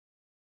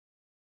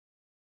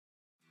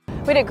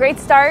We had a great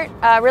start,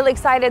 really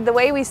excited the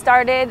way we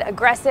started,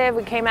 aggressive.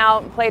 We came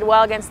out and played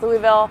well against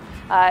Louisville,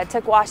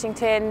 took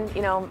Washington,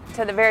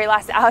 to the very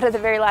last, out of the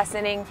very last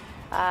inning.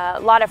 A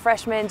lot of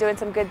freshmen doing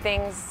some good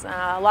things,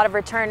 a lot of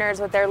returners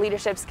with their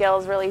leadership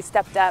skills really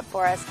stepped up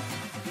for us.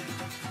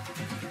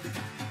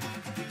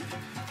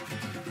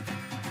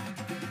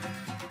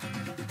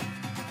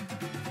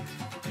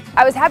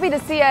 I was happy to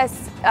see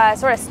us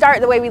sort of start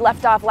the way we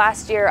left off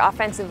last year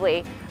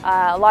offensively.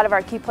 A lot of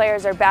our key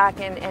players are back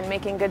and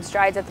making good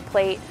strides at the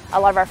plate. A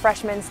lot of our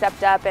freshmen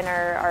stepped up and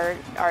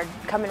are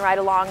coming right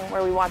along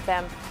where we want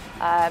them.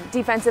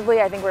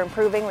 Defensively, I think we're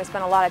improving. We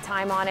spent a lot of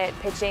time on it,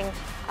 pitching,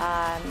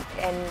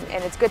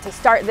 and it's good to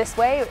start this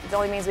way. It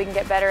only means we can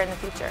get better in the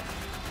future.